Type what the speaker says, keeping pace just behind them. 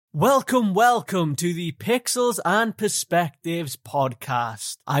Welcome to the Pixels and Perspectives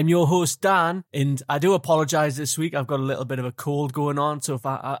podcast. I'm your host, Dan, and I do apologise this week. I've got a little bit of a cold going on, so if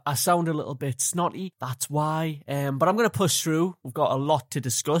I sound a little bit snotty, that's why. But I'm going to push through. We've got a lot to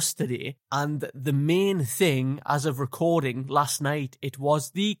discuss today, and the main thing, as of recording last night, it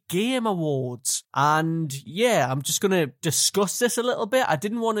was the Game Awards. And yeah, I'm just going to discuss this a little bit. I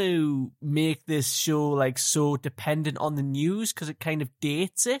didn't want to make this show so dependent on the news because it kind of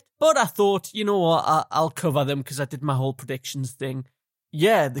dates it. But I thought, you know what, I'll cover them because I did my whole predictions thing.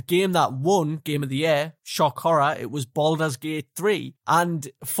 Yeah, the game that won Game of the Year, shock horror, it was Baldur's Gate 3.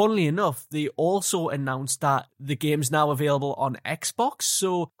 And funnily enough, they also announced that the game's now available on Xbox.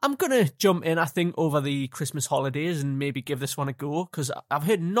 So I'm going to jump in, I think, over the Christmas holidays and maybe give this one a go because I've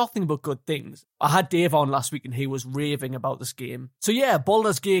heard nothing but good things. I had Dave on last week and he was raving about this game. So yeah,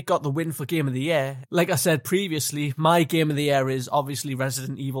 Baldur's Gate got the win for Game of the Year. Like I said previously, my Game of the Year is obviously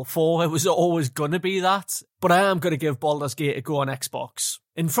Resident Evil 4. It was always going to be that. But I am going to give Baldur's Gate a go on Xbox.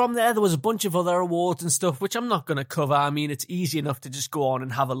 And from there was a bunch of other awards and stuff, which I'm not going to cover. I mean, it's easy enough to just go on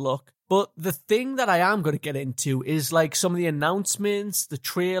and have a look. But the thing that I am going to get into is some of the announcements, the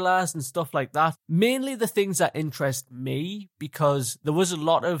trailers and stuff like that. Mainly the things that interest me, because there was a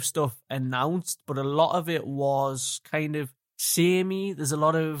lot of stuff announced, but a lot of it was kind of samey. There's a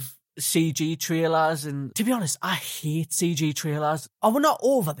lot of CG trailers, and to be honest, I hate CG trailers. Are we not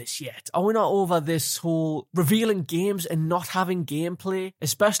over this yet? Are we not over this whole revealing games and not having gameplay,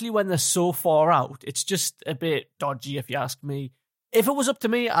 especially when they're so far out? It's just a bit dodgy if you ask me. If it was up to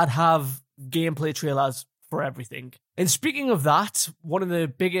me, I'd have gameplay trailers for everything. And speaking of that, one of the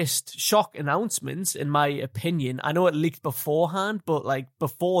biggest shock announcements, in my opinion, I know it leaked beforehand, but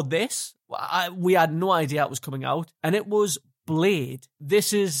before this, we had no idea it was coming out, and it was Blade.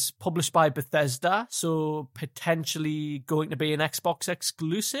 This is published by Bethesda, so potentially going to be an Xbox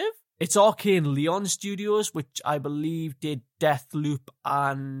exclusive. It's Arcane Leon Studios, which I believe did Deathloop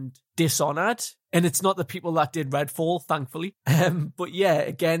and Dishonored. And it's not the people that did Redfall, thankfully. But yeah,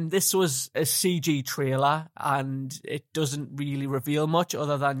 again, this was a CG trailer and it doesn't really reveal much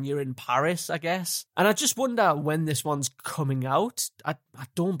other than you're in Paris, I guess. And I just wonder when this one's coming out. I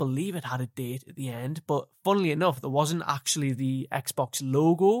don't believe it had a date at the end, but funnily enough, there wasn't actually the Xbox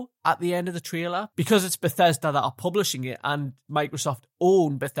logo at the end of the trailer. Because it's Bethesda that are publishing it and Microsoft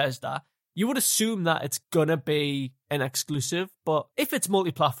own Bethesda, you would assume that it's gonna be an exclusive, but if it's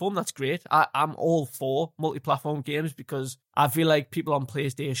multi-platform, that's great. I'm all for multi-platform games because I feel like people on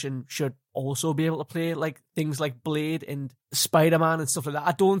PlayStation should also be able to play things like Blade and Spider-Man and stuff like that.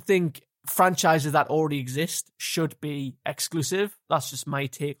 I don't think franchises that already exist should be exclusive. That's just my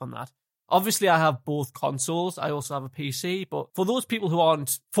take on that. Obviously, I have both consoles. I also have a PC, but for those people who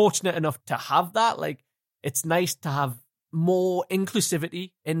aren't fortunate enough to have that, it's nice to have more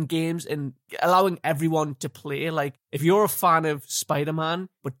inclusivity in games and allowing everyone to play. If you're a fan of Spider-Man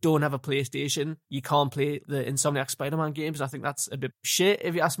but don't have a PlayStation, you can't play the Insomniac Spider-Man games. I think that's a bit shit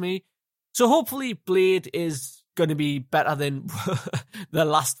if you ask me. So hopefully Blade is going to be better than the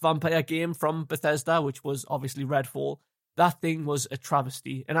last vampire game from Bethesda, which was obviously Redfall. That thing was a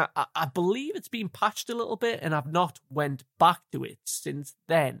travesty, and I believe it's been patched a little bit, and I've not went back to it since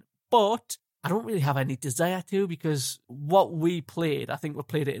then. But I don't really have any desire to, because what we played, I think we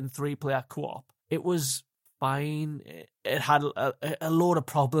played it in 3-player co-op. It was fine. It had a load of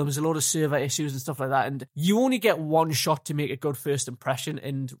problems, a load of server issues and stuff like that. And you only get one shot to make a good first impression,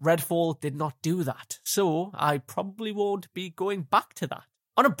 and Redfall did not do that. So I probably won't be going back to that.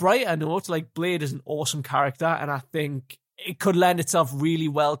 On a brighter note, Blade is an awesome character, and I think it could lend itself really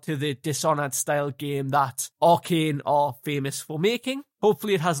well to the Dishonored style game that Arcane are famous for making.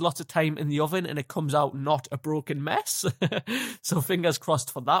 Hopefully it has lots of time in the oven and it comes out not a broken mess. So fingers crossed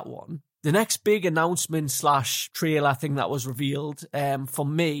for that one. The next big announcement / trailer thing that was revealed for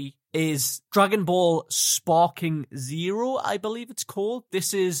me is Dragon Ball Sparking Zero, I believe it's called.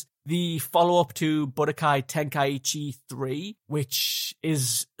 This is the follow-up to Budokai Tenkaichi 3, which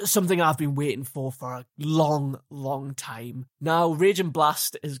is something I've been waiting for a long time. Now, Raging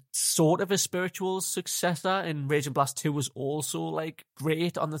Blast is sort of a spiritual successor, and Raging Blast 2 was also,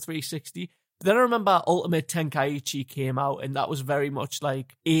 great on the 360. But then I remember Ultimate Tenkaichi came out, and that was very much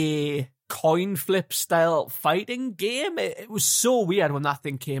a coin flip style fighting game. It was so weird when that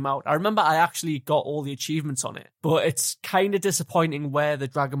thing came out. I remember I actually got all the achievements on it, but it's kind of disappointing where the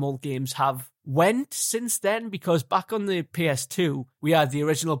Dragon Ball games have went since then, because back on the PS2, we had the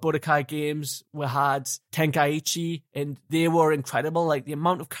original Budokai games, we had Tenkaichi, and they were incredible. The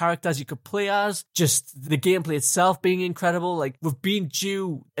amount of characters you could play as, just the gameplay itself being incredible. We've been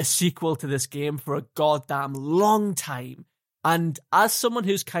due a sequel to this game for a goddamn long time. And as someone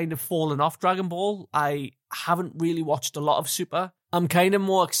who's kind of fallen off Dragon Ball, I haven't really watched a lot of Super. I'm kind of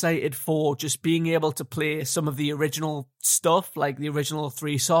more excited for just being able to play some of the original stuff, like the original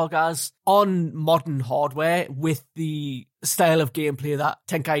 3 sagas, on modern hardware with the style of gameplay that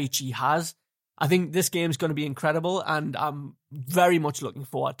Tenkaichi has. I think this game's going to be incredible, and I'm very much looking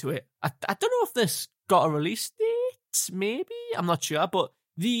forward to it. I don't know if this got a release date, maybe? I'm not sure, but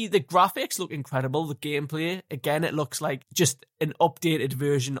the graphics look incredible. The gameplay, again, it looks like just an updated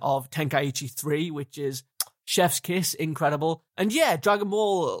version of Tenkaichi 3, which is chef's kiss, incredible. And yeah, Dragon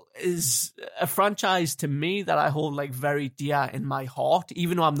Ball is a franchise to me that I hold like very dear in my heart,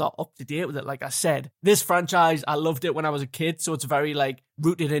 even though I'm not up to date with it. Like I said, this franchise, I loved it when I was a kid, so it's very like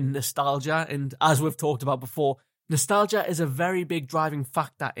rooted in nostalgia. And as we've talked about before, nostalgia is a very big driving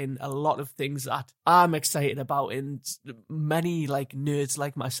factor in a lot of things that I'm excited about, and many like nerds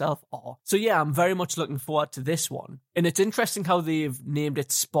like myself are. So yeah, I'm very much looking forward to this one. And it's interesting how they've named it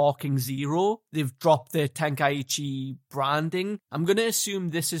Sparking Zero. They've dropped the Tenkaichi branding. I'm going to assume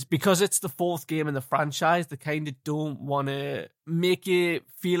this is because it's the 4th game in the franchise. They kind of don't want to make you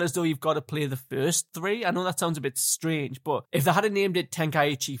feel as though you've got to play the first 3. I know that sounds a bit strange, but if they had named it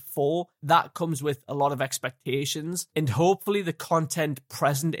Tenkaichi 4, that comes with a lot of expectations. And hopefully the content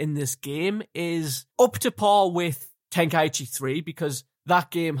present in this game is up to par with Tenkaichi 3, because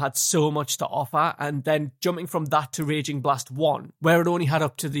that game had so much to offer. And then jumping from that to Raging Blast 1, where it only had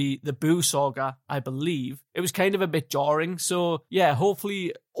up to the Boo saga, I believe, it was kind of a bit jarring. So yeah,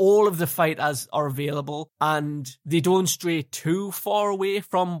 hopefully all of the fighters are available and they don't stray too far away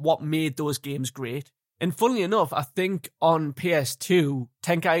from what made those games great. And funnily enough, I think on PS2,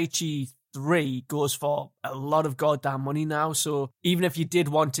 Tenkaichi 3 goes for a lot of goddamn money now. So even if you did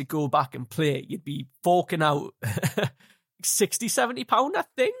want to go back and play it, you'd be forking out £60-70, I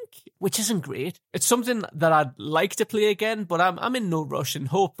think, which isn't great. It's something that I'd like to play again, but I'm in no rush, and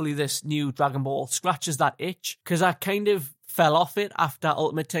hopefully this new Dragon Ball scratches that itch, because I kind of fell off it after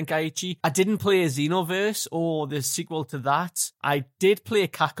Ultimate Tenkaichi. I didn't play Xenoverse or the sequel to that. I did play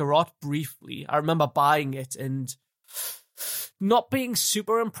Kakarot briefly. I remember buying it and not being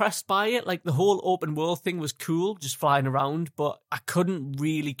super impressed by it. Like, the whole open world thing was cool, just flying around, but I couldn't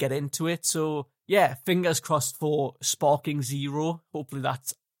really get into it. So yeah, fingers crossed for Sparking Zero. Hopefully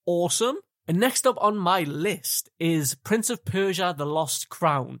that's awesome. And next up on my list is Prince of Persia: The Lost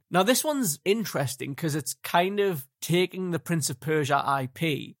Crown. Now, this one's interesting because it's kind of taking the Prince of Persia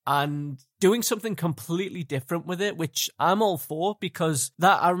IP and doing something completely different with it, which I'm all for, because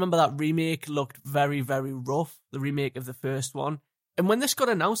I remember that remake looked very, very rough, the remake of the first one. And when this got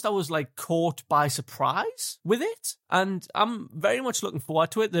announced, I was like caught by surprise with it. And I'm very much looking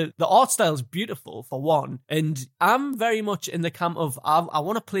forward to it. The art style is beautiful, for one. And I'm very much in the camp of, I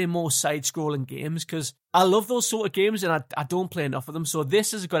want to play more side-scrolling games, because I love those sort of games and I don't play enough of them. So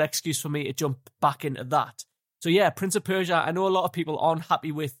this is a good excuse for me to jump back into that. So yeah, Prince of Persia, I know a lot of people aren't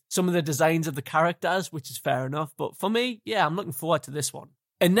happy with some of the designs of the characters, which is fair enough. But for me, yeah, I'm looking forward to this one.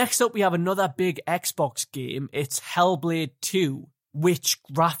 And next up, we have another big Xbox game. It's Hellblade 2. Which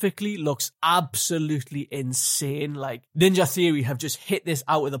graphically looks absolutely insane. Like, Ninja Theory have just hit this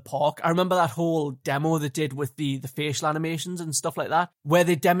out of the park. I remember that whole demo they did with the facial animations and stuff like that, where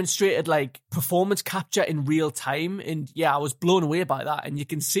they demonstrated like performance capture in real time. And yeah, I was blown away by that. And you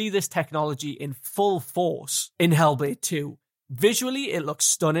can see this technology in full force in Hellblade 2. Visually, it looks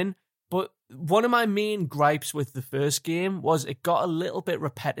stunning. But one of my main gripes with the first game was it got a little bit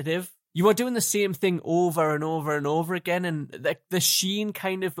repetitive. You were doing the same thing over and over and over again, and the sheen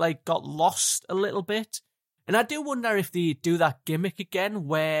kind of like got lost a little bit. And I do wonder if they do that gimmick again,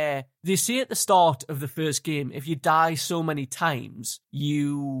 where they say at the start of the first game, if you die so many times,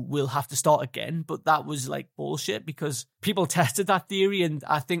 you will have to start again. But that was like bullshit, because people tested that theory, and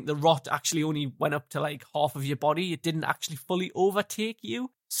I think the rot actually only went up to like half of your body. It didn't actually fully overtake you.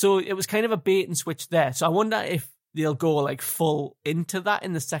 So it was kind of a bait and switch there. So I wonder if they'll go like full into that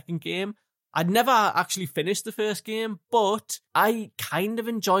in the second game. I'd never actually finished the first game, but I kind of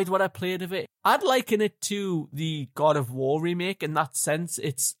enjoyed what I played of it. I'd liken it to the God of War remake in that sense.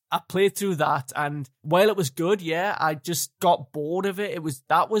 I played through that, and while it was good, yeah, I just got bored of it.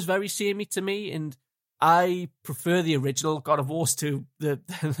 That was very samey to me, and I prefer the original God of Wars to the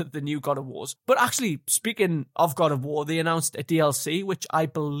new God of Wars. But actually, speaking of God of War, they announced a DLC, which I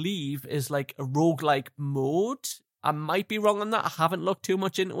believe is like a roguelike mode. I might be wrong on that. I haven't looked too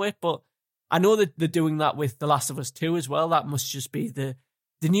much into it, but I know that they're doing that with The Last of Us 2 as well. That must just be the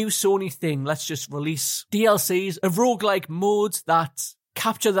new Sony thing. Let's just release DLCs of roguelike modes that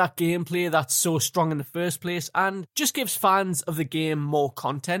capture that gameplay that's so strong in the first place and just gives fans of the game more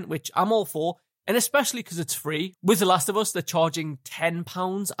content, which I'm all for. And especially because it's free. With The Last of Us, they're charging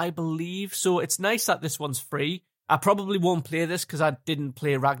 £10, I believe. So it's nice that this one's free. I probably won't play this because I didn't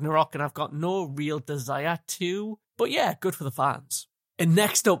play Ragnarok and I've got no real desire to. But yeah, good for the fans. And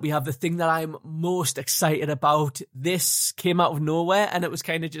next up, we have the thing that I'm most excited about. This came out of nowhere and it was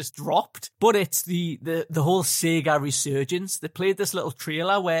kind of just dropped. But it's the whole Sega resurgence. They played this little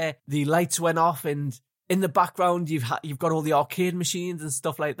trailer where the lights went off and in the background you've got all the arcade machines and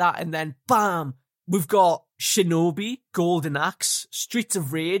stuff like that. And then bam, we've got Shinobi, Golden Axe, Streets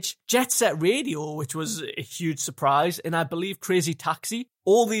of Rage, Jet Set Radio, which was a huge surprise, and I believe Crazy Taxi.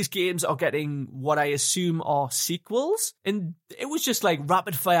 All these games are getting what I assume are sequels, and it was just like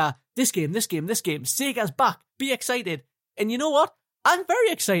rapid fire, this game, Sega's back, be excited. And you know what? I'm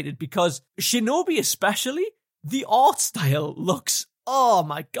very excited because Shinobi especially, the art style looks, oh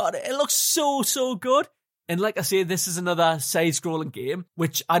my god, it looks so good. And like I say, this is another side-scrolling game,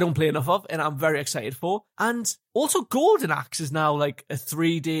 which I don't play enough of, and I'm very excited for. And also Golden Axe is now like a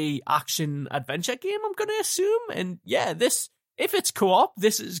 3D action-adventure game, I'm going to assume. And yeah, this, if it's co-op,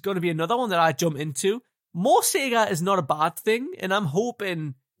 this is going to be another one that I jump into. More Sega is not a bad thing, and I'm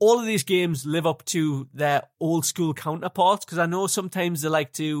hoping all of these games live up to their old-school counterparts, because I know sometimes they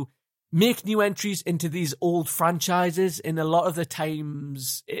like to make new entries into these old franchises, and a lot of the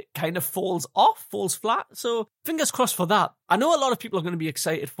times it kind of falls flat. So fingers crossed for that. I know a lot of people are going to be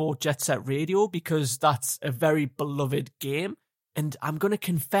excited for Jet Set Radio because that's a very beloved game. And I'm going to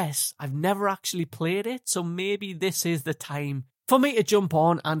confess, I've never actually played it. So maybe this is the time for me to jump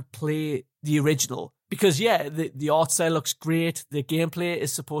on and play the original. Because yeah, the art style looks great. The gameplay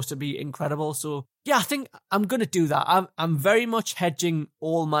is supposed to be incredible. So yeah, I think I'm going to do that. I'm very much hedging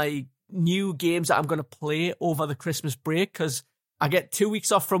all my new games that I'm going to play over the Christmas break because I get 2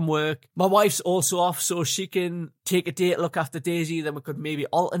 weeks off from work. My wife's also off, so she can take a day to look after Daisy. Then we could maybe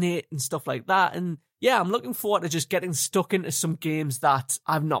alternate and stuff like that. And yeah, I'm looking forward to just getting stuck into some games that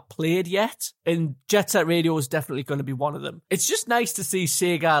I've not played yet. And Jet Set Radio is definitely going to be one of them. It's just nice to see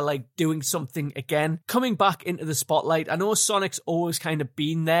Sega like doing something again, coming back into the spotlight. I know Sonic's always kind of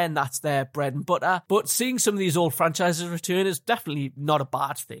been there and that's their bread and butter, but seeing some of these old franchises return is definitely not a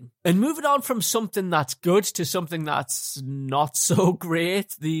bad thing. And moving on from something that's good to something that's not so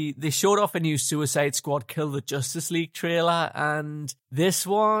great, they showed off a new Suicide Squad Kill the Justice League trailer, and this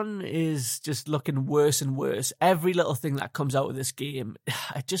one is just looking worse and worse. Every little thing that comes out of this game,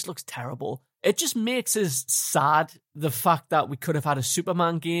 it just looks terrible. It just makes us sad, the fact that we could have had a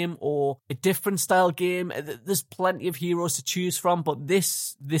Superman game or a different style game. There's plenty of heroes to choose from, but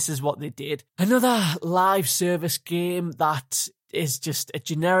this is what they did. Another live service game that is just a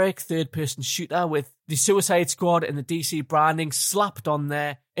generic third-person shooter with the Suicide Squad and the DC branding slapped on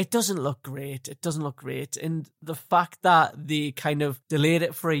there. It doesn't look great. And the fact that they kind of delayed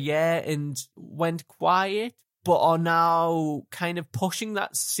it for a year and went quiet, but are now kind of pushing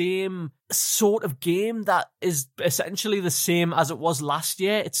that same sort of game that is essentially the same as it was last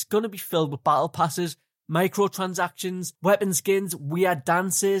year. It's going to be filled with battle passes, microtransactions, weapon skins, weird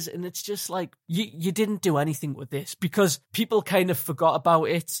dances, and it's just like, you didn't do anything with this because people kind of forgot about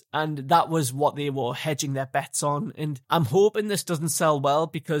it, and that was what they were hedging their bets on. And I'm hoping this doesn't sell well,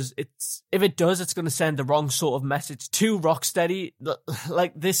 because if it does, it's going to send the wrong sort of message to Rocksteady.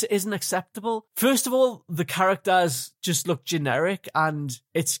 Like, this isn't acceptable. First of all, the characters just look generic, and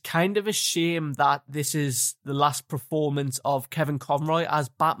it's kind of a shame that this is the last performance of Kevin Conroy as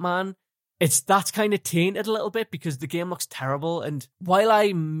Batman. That's kind of tainted a little bit because the game looks terrible. And while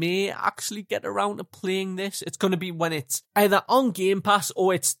I may actually get around to playing this, it's going to be when it's either on Game Pass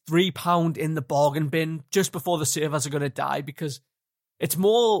or it's £3 in the bargain bin just before the servers are going to die, because it's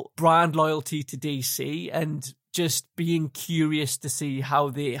more brand loyalty to DC and just being curious to see how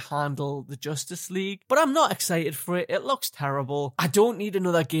they handle the Justice League. But I'm not excited for it. It looks terrible. I don't need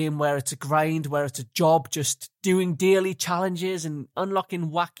another game where it's a grind, where it's a job just doing daily challenges and unlocking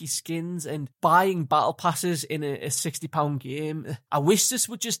wacky skins and buying battle passes in a £60 game. I wish this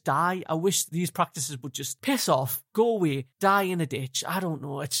would just die. I wish these practices would just piss off, go away, die in a ditch. I don't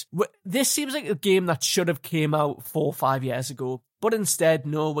know. This seems like a game that should have came out 4 or 5 years ago. But instead,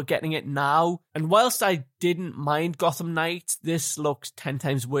 no, we're getting it now. And whilst I didn't mind Gotham Knight, this looks 10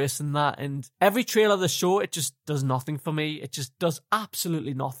 times worse than that. And every trailer they show, it just does nothing for me. It just does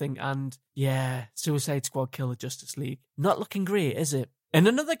absolutely nothing. And yeah, Suicide Squad Kill the Justice League. Not looking great, is it? And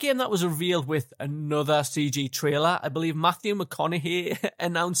another game that was revealed with another CG trailer, I believe Matthew McConaughey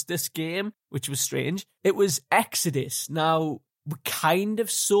announced this game, which was strange. It was Exodus. Now, we kind of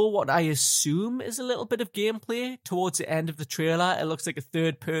saw what I assume is a little bit of gameplay towards the end of the trailer. It looks like a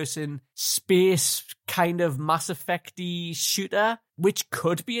third-person space kind of Mass Effect-y shooter, which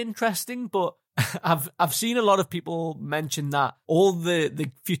could be interesting, but I've seen a lot of people mention that all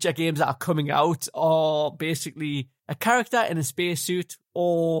the future games that are coming out are basically a character in a spacesuit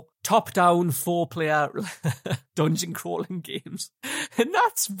or top-down 4-player dungeon crawling games. And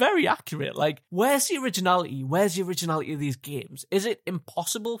that's very accurate. Like, where's the originality? Where's the originality of these games? Is it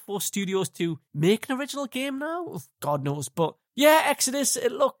impossible for studios to make an original game now? God knows. But yeah, Exodus,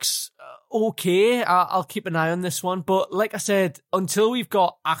 it looks okay. I'll keep an eye on this one. But like I said, until we've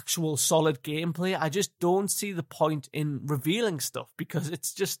got actual solid gameplay, I just don't see the point in revealing stuff because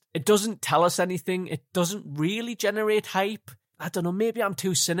it doesn't tell us anything. It doesn't really generate hype. I don't know, maybe I'm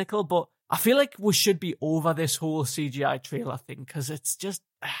too cynical, but I feel like we should be over this whole CGI trailer thing because it's just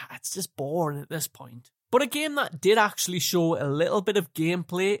boring at this point. But a game that did actually show a little bit of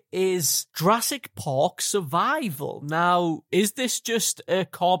gameplay is Jurassic Park Survival. Now, is this just a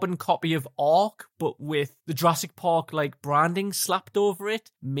carbon copy of Ark, but with the Jurassic Park like branding slapped over it?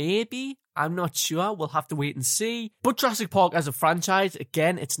 Maybe. I'm not sure. We'll have to wait and see. But Jurassic Park as a franchise,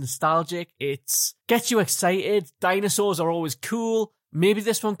 again, it's nostalgic. It gets you excited. Dinosaurs are always cool. Maybe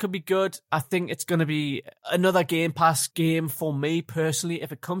this one could be good. I think it's going to be another Game Pass game for me personally.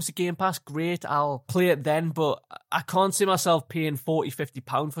 If it comes to Game Pass, great. I'll play it then, but I can't see myself paying £40,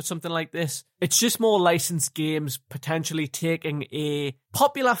 £50 for something like this. It's just more licensed games potentially taking a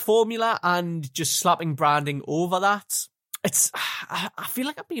popular formula and just slapping branding over that. I feel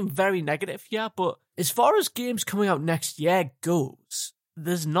like I'm being very negative here, but as far as games coming out next year goes,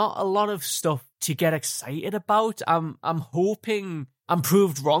 there's not a lot of stuff to get excited about. I'm hoping I'm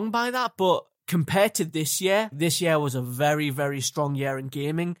proved wrong by that, but compared to this year was a very, very strong year in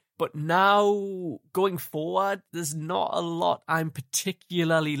gaming. But now, going forward, there's not a lot I'm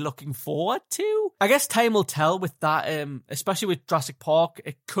particularly looking forward to. I guess time will tell with that, especially with Jurassic Park.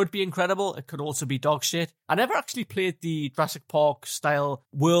 It could be incredible. It could also be dog shit. I never actually played the Jurassic Park style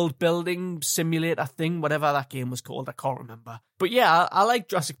world building simulator thing, whatever that game was called. I can't remember. But yeah, I like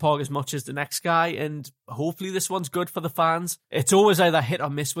Jurassic Park as much as the next guy, and hopefully this one's good for the fans. It's always either hit or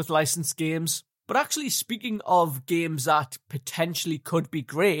miss with licensed games. But actually, speaking of games that potentially could be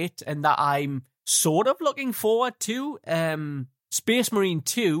great and that I'm sort of looking forward to, Space Marine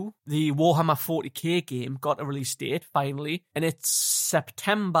 2, the Warhammer 40k game, got a release date finally, and it's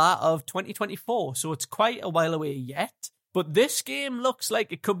September of 2024, so it's quite a while away yet. But this game looks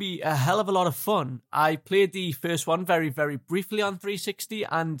like it could be a hell of a lot of fun. I played the first one very, very briefly on 360,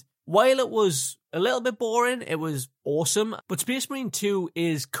 and while it was a little bit boring, it was awesome. But Space Marine 2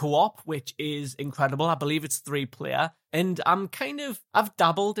 is co-op, which is incredible. I believe it's 3-player. And I've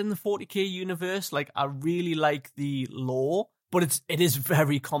dabbled in the 40k universe. Like, I really like the lore, but it is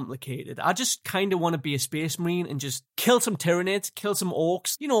very complicated. I just kind of want to be a Space Marine and just kill some Tyranids, kill some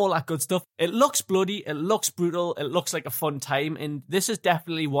Orcs, all that good stuff. It looks bloody, it looks brutal, it looks like a fun time, and this is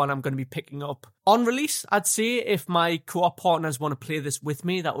definitely one I'm going to be picking up. On release, I'd say if my co-op partners want to play this with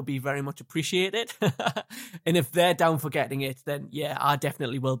me, that would be very much appreciated. And if they're down for getting it, then yeah, I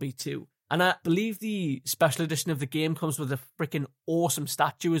definitely will be too. And I believe the special edition of the game comes with a freaking awesome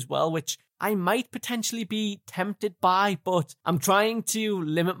statue as well, which I might potentially be tempted by, but I'm trying to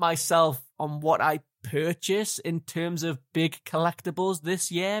limit myself on what I purchase in terms of big collectibles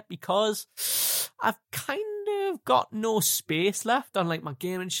this year because I've kind of got no space left on like my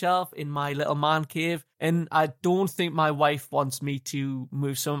gaming shelf in my little man cave, and I don't think my wife wants me to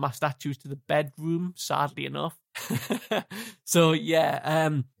move some of my statues to the bedroom, sadly enough. So yeah,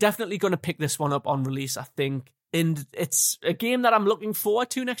 definitely going to pick this one up on release, I think. And it's a game that I'm looking forward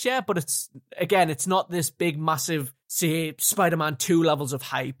to next year, but it's not this big, massive, say, Spider-Man 2 levels of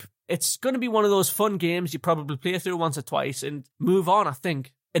hype. It's going to be one of those fun games you probably play through once or twice and move on, I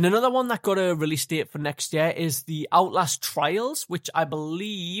think. And another one that got a release date for next year is the Outlast Trials, which I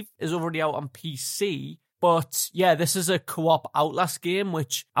believe is already out on PC. But yeah, this is a co-op Outlast game,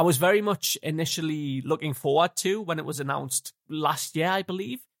 which I was very much initially looking forward to when it was announced last year, I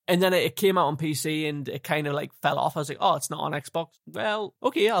believe. And then it came out on PC and it kind of like fell off. I was like, oh, it's not on Xbox. Well,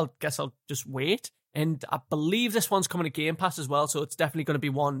 okay, I'll just wait. And I believe this one's coming to Game Pass as well, so it's definitely going to be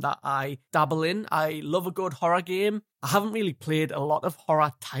one that I dabble in. I love a good horror game. I haven't really played a lot of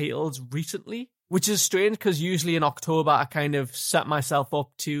horror titles recently, which is strange because usually in October I kind of set myself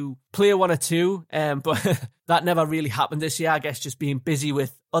up to play one or two, but that never really happened this year. I guess just being busy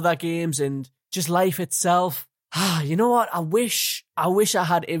with other games and just life itself. You know what? I wish I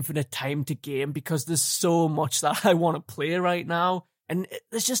had infinite time to game because there's so much that I want to play right now, and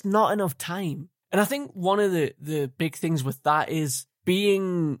there's just not enough time. And I think one of the big things with that is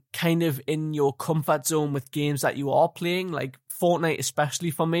being kind of in your comfort zone with games that you are playing, like Fortnite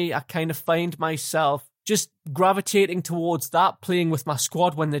especially for me. I kind of find myself just gravitating towards that, playing with my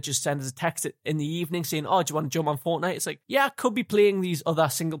squad when they just send us a text in the evening saying, oh, do you want to jump on Fortnite? It's like, yeah, I could be playing these other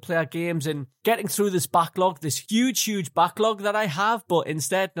single-player games and getting through this backlog, this huge backlog that I have, but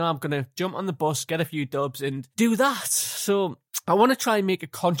instead, no, I'm going to jump on the bus, get a few dubs, and do that. So I want to try and make a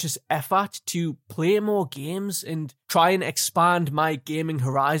conscious effort to play more games and try and expand my gaming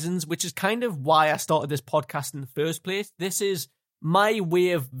horizons, which is kind of why I started this podcast in the first place. This is my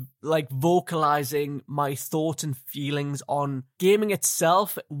way of like vocalizing my thoughts and feelings on gaming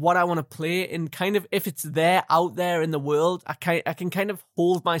itself, what I want to play, and kind of if it's there out there in the world, I can kind of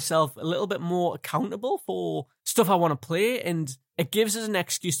hold myself a little bit more accountable for stuff I want to play, and it gives us an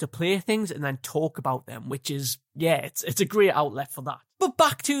excuse to play things and then talk about them, which is, yeah, it's a great outlet for that. But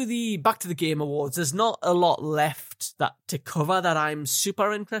back to the Game Awards, there's not a lot left to cover that I'm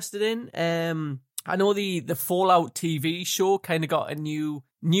super interested in. I know the Fallout TV show kind of got a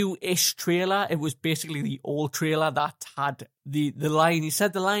new-ish trailer. It was basically the old trailer that had the line. He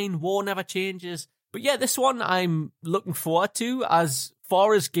said the line, "War never changes." But yeah, this one I'm looking forward to. As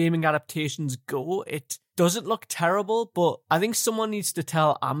far as gaming adaptations go, it doesn't look terrible, but I think someone needs to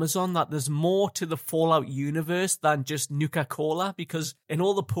tell Amazon that there's more to the Fallout universe than just Nuka-Cola, because in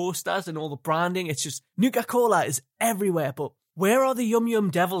all the posters and all the branding, it's just Nuka-Cola is everywhere. But where are the Yum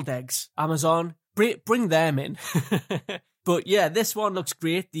Yum Deviled Eggs, Amazon? Bring them in. But yeah, this one looks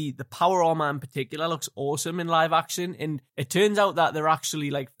great. The power armor in particular looks awesome in live action. And it turns out that they're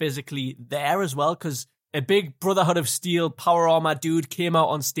actually like physically there as well, because a big Brotherhood of Steel power armor dude came out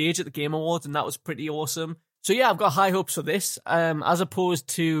on stage at the Game Awards, and that was pretty awesome. So yeah, I've got high hopes for this. As opposed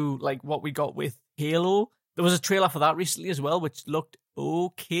to like what we got with Halo. There was a trailer for that recently as well, which looked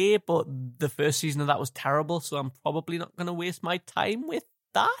okay, but the first season of that was terrible. So I'm probably not going to waste my time with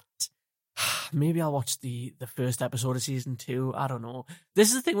that. Maybe I'll watch the first episode of season 2. I don't know. This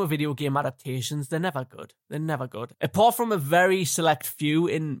is the thing with video game adaptations. They're never good. They're never good. Apart from a very select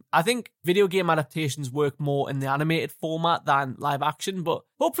few. I think video game adaptations work more in the animated format than live action, but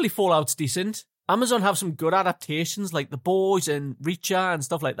hopefully Fallout's decent. Amazon have some good adaptations like The Boys and Reacher and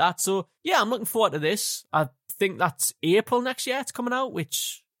stuff like that. So yeah, I'm looking forward to this. I think that's April next year it's coming out,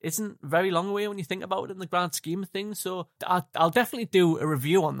 which isn't very long away when you think about it in the grand scheme of things. So I'll definitely do a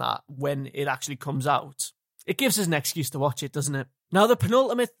review on that when it actually comes out. It gives us an excuse to watch it, doesn't it? Now, the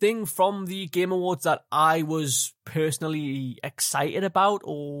penultimate thing from the Game Awards that I was personally excited about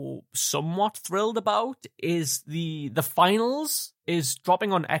or somewhat thrilled about is the finals is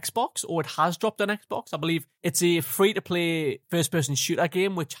dropping on Xbox, or it has dropped on Xbox. I believe it's a free-to-play first-person shooter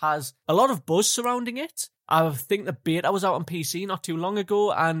game which has a lot of buzz surrounding it. I think the beta was out on PC not too long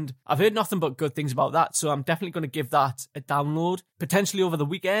ago, and I've heard nothing but good things about that, so I'm definitely going to give that a download, potentially over the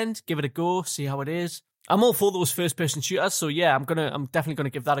weekend, give it a go, see how it is. I'm all for those first-person shooters, so yeah, I'm definitely going to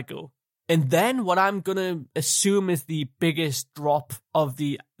give that a go. And then what I'm going to assume is the biggest drop of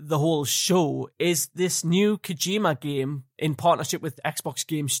the whole show is this new Kojima game in partnership with Xbox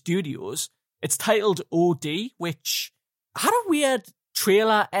Game Studios. It's titled OD, which had a weird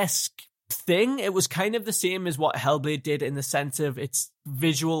trailer-esque thing. It was kind of the same as what Hellblade did in the sense of its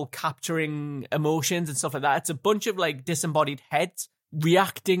visual capturing emotions and stuff like that. It's a bunch of like disembodied heads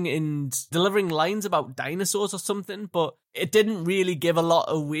reacting and delivering lines about dinosaurs or something, but it didn't really give a lot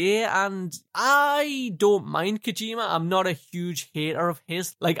away, and I don't mind Kojima. I'm not a huge hater of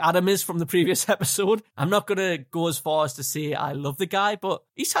his, like Adam is from the previous episode. I'm not gonna go as far as to say I love the guy, but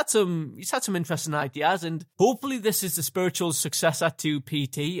he's had some interesting ideas, and hopefully this is the spiritual successor to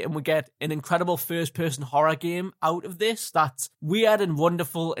PT, and we get an incredible first-person horror game out of this that's weird and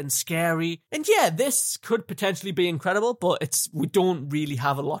wonderful and scary. And yeah, this could potentially be incredible, but we don't really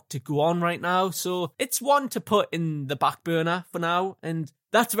have a lot to go on right now, so it's one to put in the back burner for now, and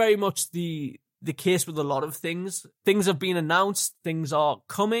that's very much the case with a lot of things. Things have been announced, things are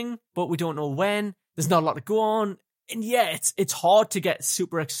coming, but we don't know when. There's not a lot to go on, and yeah, it's hard to get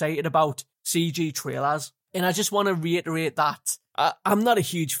super excited about CG trailers, and I just want to reiterate that I'm not a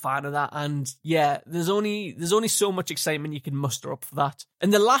huge fan of that, and yeah, there's only so much excitement you can muster up for that.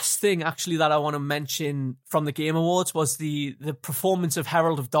 And the last thing actually that I want to mention from the Game Awards was the performance of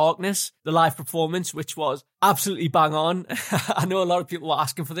Herald of Darkness, the live performance, which was absolutely bang on. I know a lot of people were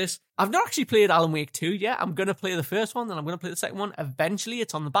asking for this. I've not actually played Alan Wake 2 yet. I'm going to play the first one, then I'm going to play the second one. Eventually,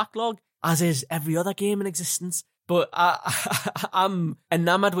 it's on the backlog, as is every other game in existence. But I'm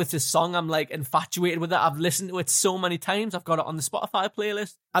enamored with this song. I'm like infatuated with it. I've listened to it so many times. I've got it on the Spotify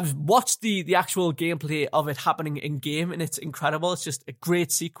playlist. I've watched the actual gameplay of it happening in game, and it's incredible. It's just a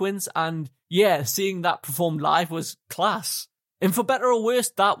great sequence. And yeah, seeing that performed live was class. And for better or worse,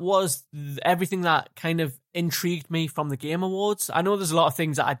 that was everything that kind of intrigued me from the Game Awards. I know there's a lot of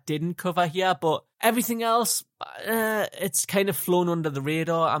things that I didn't cover here, but everything else, it's kind of flown under the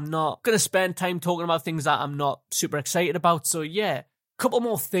radar. I'm not going to spend time talking about things that I'm not super excited about. So yeah, couple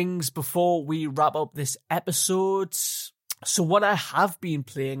more things before we wrap up this episode. So what I have been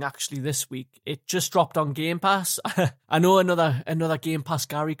playing actually this week, it just dropped on Game Pass. I know another Game Pass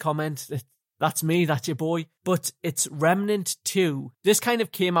Gary comment. That's me, that's your boy. But it's Remnant 2. This kind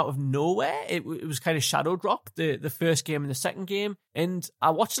of came out of nowhere. It was kind of shadow drop, the first game and the second game. And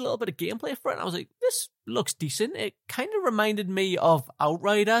I watched a little bit of gameplay for it and I was like, this looks decent. It kind of reminded me of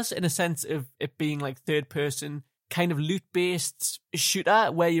Outriders in a sense of it being like third person, kind of loot-based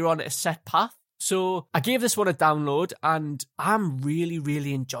shooter where you're on a set path. So I gave this one a download and I'm really,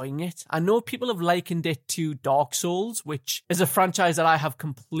 really enjoying it. I know people have likened it to Dark Souls, which is a franchise that I have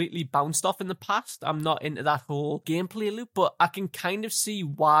completely bounced off in the past. I'm not into that whole gameplay loop, but I can kind of see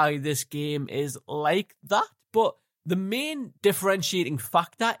why this game is like that. But the main differentiating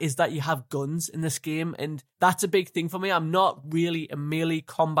factor is that you have guns in this game, and that's a big thing for me. I'm not really a melee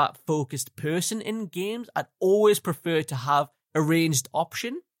combat focused person in games. I'd always prefer to have a ranged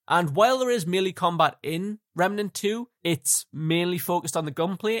option. And while there is melee combat in Remnant 2, it's mainly focused on the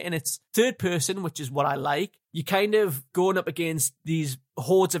gunplay and it's third person, which is what I like. You're kind of going up against these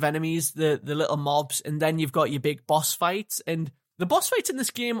hordes of enemies, the little mobs, and then you've got your big boss fights. And the boss fights in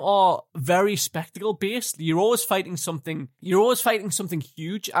this game are very spectacle based. You're always fighting something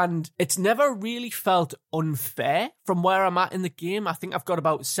huge, and it's never really felt unfair from where I'm at in the game. I think I've got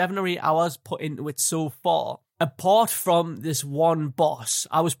about 7 or 8 hours put into it so far. Apart from this one boss,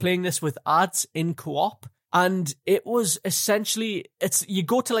 I was playing this with ads in co-op, and it was essentially, you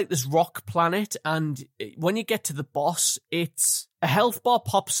go to like this rock planet, and when you get to the boss, it's a health bar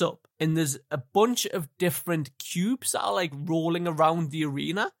pops up, and there's a bunch of different cubes that are like rolling around the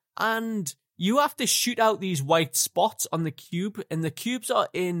arena, and you have to shoot out these white spots on the cube, and the cubes are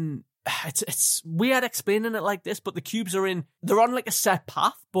in... It's weird explaining it like this, but the cubes they're on like a set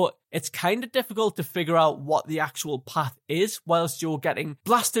path, but it's kind of difficult to figure out what the actual path is whilst you're getting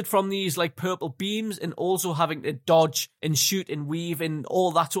blasted from these like purple beams and also having to dodge and shoot and weave and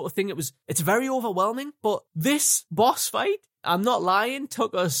all that sort of thing. It's very overwhelming, but this boss fight, I'm not lying,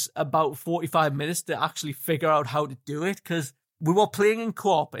 took us about 45 minutes to actually figure out how to do it, because we were playing in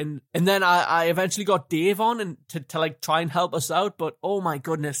co-op, and then I eventually got Dave on and to like try and help us out, but oh my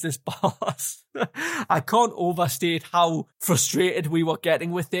goodness, this boss. I can't overstate how frustrated we were getting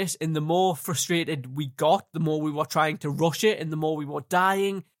with this, and the more frustrated we got, the more we were trying to rush it, and the more we were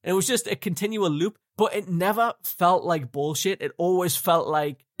dying. And it was just a continual loop, but it never felt like bullshit. It always felt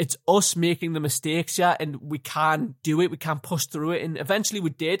like it's us making the mistakes here, and we can do it, we can push through it, and eventually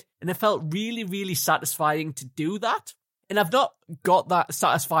we did, and it felt really, really satisfying to do that. And I've not got that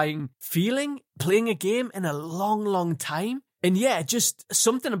satisfying feeling playing a game in a long, long time. And yeah, just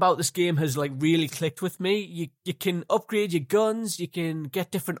something about this game has like really clicked with me. You can upgrade your guns, you can get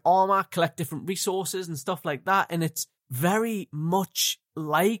different armor, collect different resources and stuff like that. And it's very much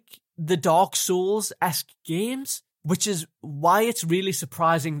like the Dark Souls-esque games, which is why it's really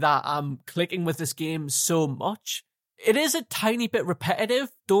surprising that I'm clicking with this game so much. It is a tiny bit repetitive,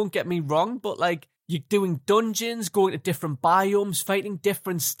 don't get me wrong, but like, you're doing dungeons, going to different biomes, fighting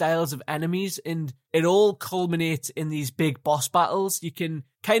different styles of enemies, and it all culminates in these big boss battles. You can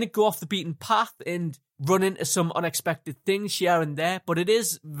kind of go off the beaten path and run into some unexpected things here and there, but it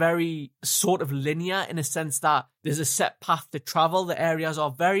is very sort of linear in a sense that there's a set path to travel. The areas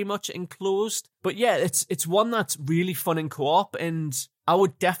are very much enclosed. But yeah, it's one that's really fun in co-op, and I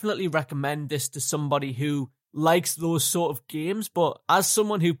would definitely recommend this to somebody who likes those sort of games. But as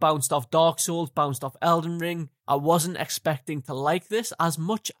someone who bounced off Dark Souls, bounced off Elden Ring, I wasn't expecting to like this as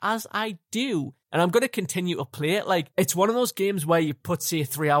much as I do. And I'm going to continue to play it. Like, it's one of those games where you put, say,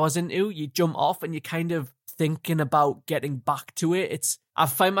 3 hours into, you jump off and you're kind of thinking about getting back to it. I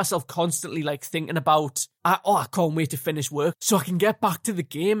find myself constantly like thinking about, I can't wait to finish work so I can get back to the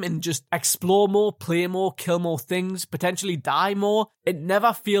game and just explore more, play more, kill more things, potentially die more. It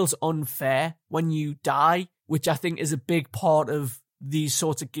never feels unfair when you die, which I think is a big part of these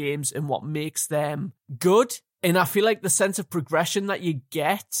sorts of games and what makes them good. And I feel like the sense of progression that you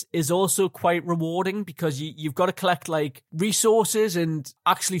get is also quite rewarding, because you've got to collect like resources and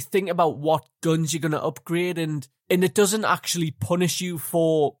actually think about what guns you're going to upgrade. And it doesn't actually punish you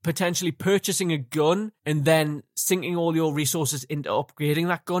for potentially purchasing a gun and then sinking all your resources into upgrading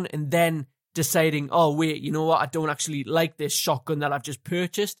that gun and then deciding, oh wait, you know what, I don't actually like this shotgun that I've just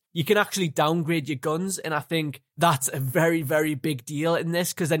purchased. You can actually downgrade your guns, and I think that's a very, very big deal in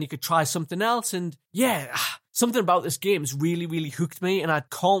this, because then you could try something else. And yeah, something about this game's really, really hooked me, and I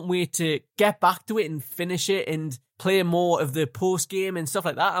can't wait to get back to it and finish it and play more of the post-game and stuff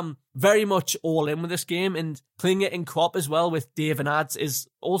like that. I'm very much all in with this game, and playing it in co-op as well with Dave and Ads is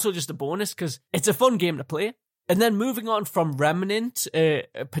also just a bonus because it's a fun game to play. And then moving on from Remnant, a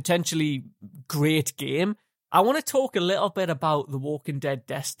potentially great game, I want to talk a little bit about The Walking Dead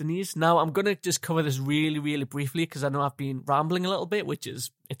Destinies. Now, I'm going to just cover this really, really briefly because I know I've been rambling a little bit,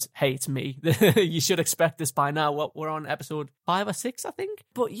 it's me. You should expect this by now. We're on episode 5 or 6, I think.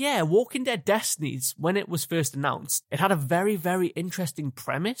 But yeah, Walking Dead Destinies, when it was first announced, it had a very, very interesting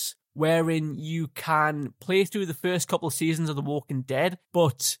premise wherein you can play through the first couple of seasons of The Walking Dead,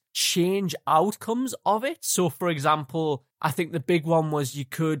 but change outcomes of it. So, for example, I think the big one was you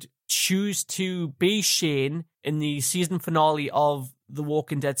could choose to be Shane in the season finale of The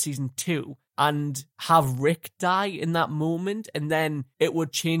Walking Dead Season 2 and have Rick die in that moment, and then it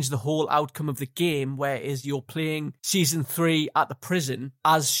would change the whole outcome of the game, whereas you're playing Season 3 at the prison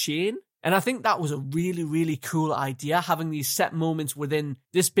as Shane. And I think that was a really, really cool idea, having these set moments within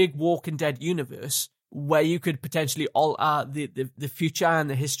this big Walking Dead universe where you could potentially alter the future and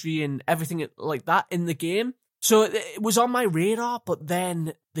the history and everything like that in the game. So it was on my radar, but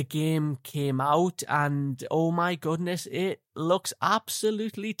then the game came out and oh my goodness, it looks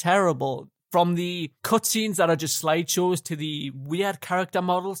absolutely terrible. From the cutscenes that are just slideshows to the weird character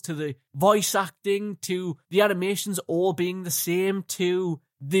models to the voice acting to the animations all being the same to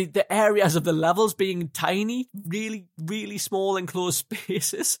the areas of the levels being tiny, really, really small enclosed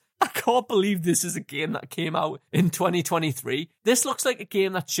spaces. I can't believe this is a game that came out in 2023. This looks like a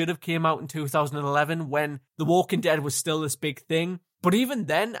game that should have came out in 2011 when The Walking Dead was still this big thing. But even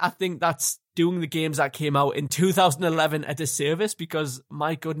then, I think that's doing the games that came out in 2011 a disservice because,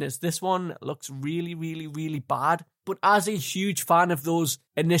 my goodness, this one looks really, really, really bad. But as a huge fan of those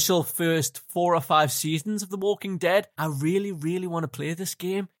initial first 4 or 5 seasons of The Walking Dead, I really, really want to play this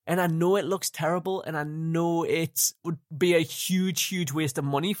game. And I know it looks terrible, and I know it would be a huge, huge waste of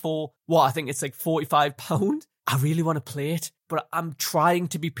money for, I think it's like £45. I really want to play it, but I'm trying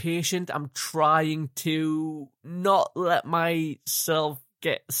to be patient. I'm trying to not let myself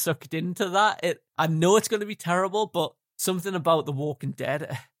get sucked into that. I know it's going to be terrible, but something about The Walking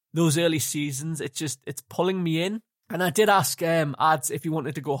Dead, those early seasons, it's pulling me in. And I did ask Ads if he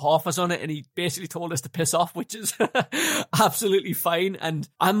wanted to go half-us on it, and he basically told us to piss off, which is absolutely fine. And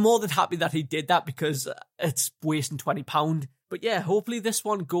I'm more than happy that he did that because it's wasting £20. But yeah, hopefully this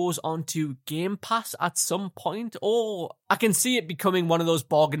one goes on to Game Pass at some point, or I can see it becoming one of those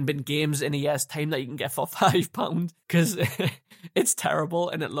bargain bin games in a year's time that you can get for £5 because it's terrible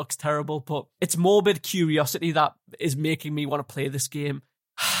and it looks terrible, but it's morbid curiosity that is making me want to play this game.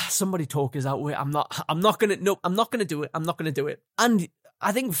 Somebody talk us out with it. I'm not gonna do it. And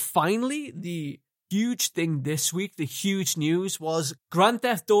I think finally the huge thing this week, the huge news was Grand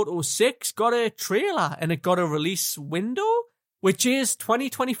Theft Auto 6 got a trailer and it got a release window, which is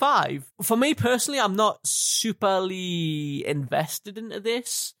 2025. For me personally, I'm not superly invested into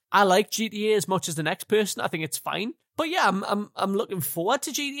this. I like GTA as much as the next person. I think it's fine. But yeah, I'm looking forward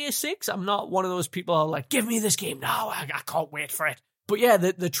to GTA 6. I'm not one of those people who are like, give me this game now. I can't wait for it. But yeah,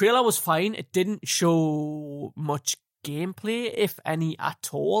 the trailer was fine. It didn't show much gameplay, if any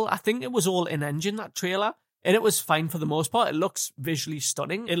at all. I think it was all in-engine, that trailer. And it was fine for the most part. It looks visually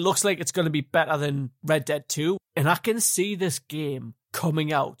stunning. It looks like it's going to be better than Red Dead 2. And I can see this game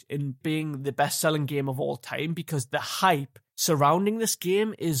coming out and being the best-selling game of all time because the hype surrounding this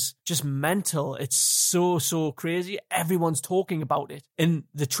game is just mental. It's so crazy. Everyone's talking about it. And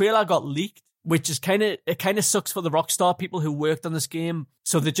the trailer got leaked, which is kind of sucks for the Rockstar people who worked on this game.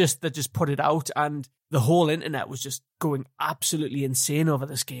 So they just put it out, and the whole internet was just going absolutely insane over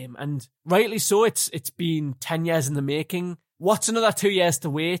this game. And rightly so. It's been 10 years in the making. What's another 2 years to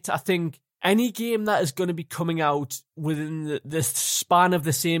wait? I think any game that is going to be coming out within the span of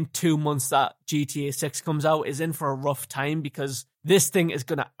the same 2 months that GTA 6 comes out is in for a rough time because this thing is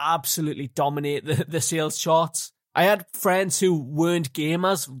going to absolutely dominate the sales charts. I had friends who weren't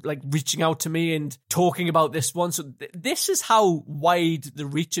gamers like reaching out to me and talking about this one. So this is how wide the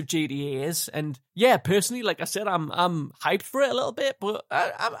reach of GTA is. And yeah, personally, like I said, I'm hyped for it a little bit, but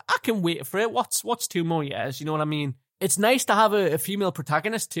I can wait for it. What's 2 more years? You know what I mean? It's nice to have a female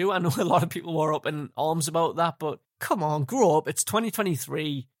protagonist too. I know a lot of people were up in arms about that, but come on, grow up. It's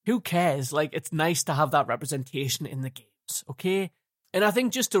 2023. Who cares? Like, it's nice to have that representation in the games, okay? And I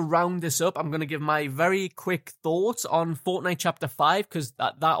think just to round this up, I'm going to give my very quick thoughts on Fortnite Chapter 5, because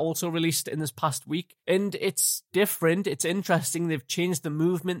that also released in this past week. And it's different, it's interesting. They've changed the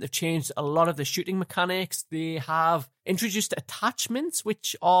movement, they've changed a lot of the shooting mechanics. They have introduced attachments,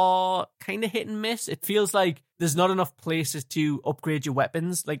 which are kind of hit and miss. It feels like there's not enough places to upgrade your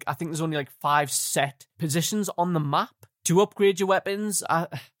weapons. Like, I think there's only like 5 set positions on the map to upgrade your weapons.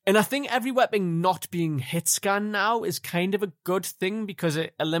 And I think every weapon not being hit scan now is kind of a good thing, because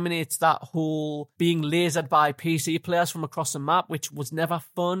it eliminates that whole being lasered by PC players from across the map, which was never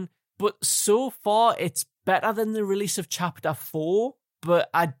fun. But so far, it's better than the release of Chapter 4, but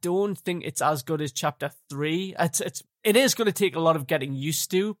I don't think it's as good as Chapter 3. It is going to take a lot of getting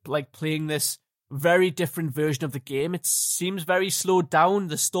used to, like, playing this very different version of the game. It seems very slowed down,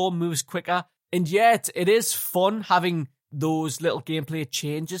 the storm moves quicker, and yet it is fun having those little gameplay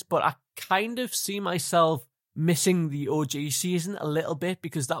changes, but I kind of see myself missing the OG season a little bit,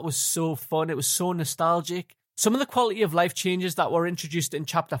 because that was so fun. It was so nostalgic. Some of the quality of life changes that were introduced in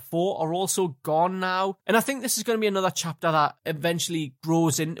Chapter 4 are also gone now. And I think this is going to be another chapter that eventually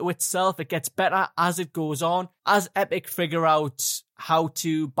grows into itself. It gets better as it goes on, as Epic figure out how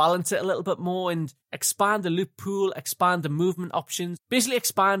to balance it a little bit more and expand the loot pool, expand the movement options, basically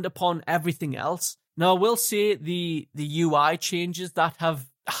expand upon everything else. Now, I will say the UI changes that have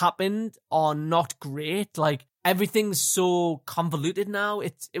happened are not great. Like, everything's so convoluted now.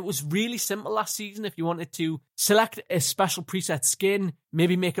 It was really simple last season. If you wanted to select a special preset skin,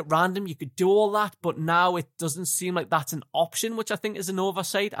 maybe make it random, you could do all that. But now it doesn't seem like that's an option, which I think is an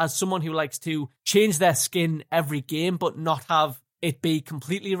oversight. As someone who likes to change their skin every game but not have it be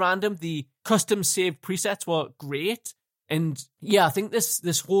completely random, the custom saved presets were great. And yeah, I think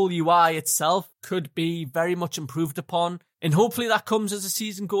this whole UI itself could be very much improved upon. And hopefully that comes as the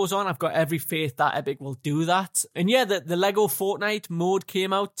season goes on. I've got every faith that Epic will do that. And yeah, the Lego Fortnite mode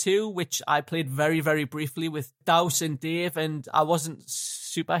came out too, which I played very, very briefly with Douse and Dave, and I wasn't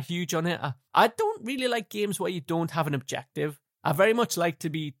super huge on it. I don't really like games where you don't have an objective. I very much like to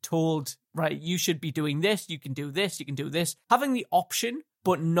be told, right, you should be doing this, you can do this, you can do this. Having the option,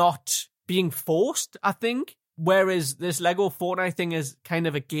 but not being forced, I think. Whereas this Lego Fortnite thing is kind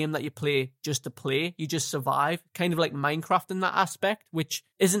of a game that you play just to play. You just survive. Kind of like Minecraft in that aspect, which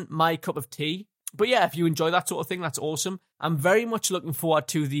isn't my cup of tea. But yeah, if you enjoy that sort of thing, that's awesome. I'm very much looking forward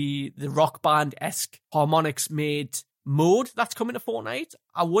to the Rock Band-esque harmonics made mode that's coming to Fortnite.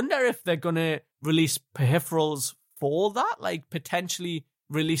 I wonder if they're going to release peripherals for that, like potentially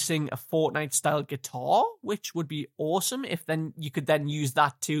releasing a Fortnite-style guitar, which would be awesome if then you could then use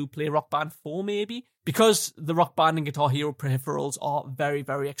that to play Rock Band 4 maybe. Because the Rock Band and Guitar Hero peripherals are very,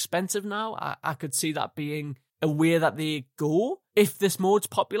 very expensive now, I could see that being a way that they go if this mode's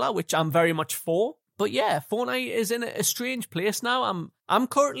popular, which I'm very much for. But yeah, Fortnite is in a strange place now. I'm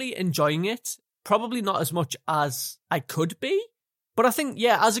currently enjoying it, probably not as much as I could be. But I think,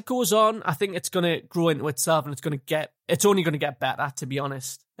 yeah, as it goes on, I think it's going to grow into itself, and it's only going to get better, to be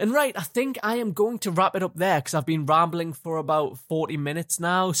honest. And right, I think I am going to wrap it up there, because I've been rambling for about 40 minutes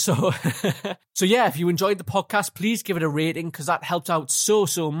now. So yeah, if you enjoyed the podcast, please give it a rating, because that helps out so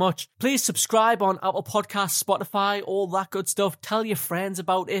much. Please subscribe on Apple Podcasts, Spotify, all that good stuff. Tell your friends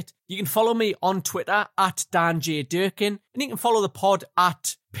about it. You can follow me on Twitter at DanJDurkin, and you can follow the pod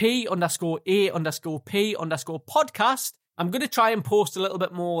at P_A_P_P_podcast. I'm going to try and post a little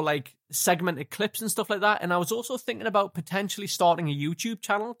bit more like segmented clips and stuff like that. And I was also thinking about potentially starting a YouTube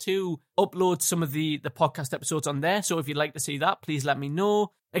channel to upload some of the podcast episodes on there. So if you'd like to see that, please let me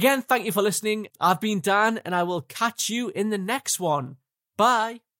know. Again, thank you for listening. I've been Dan, and I will catch you in the next one. Bye.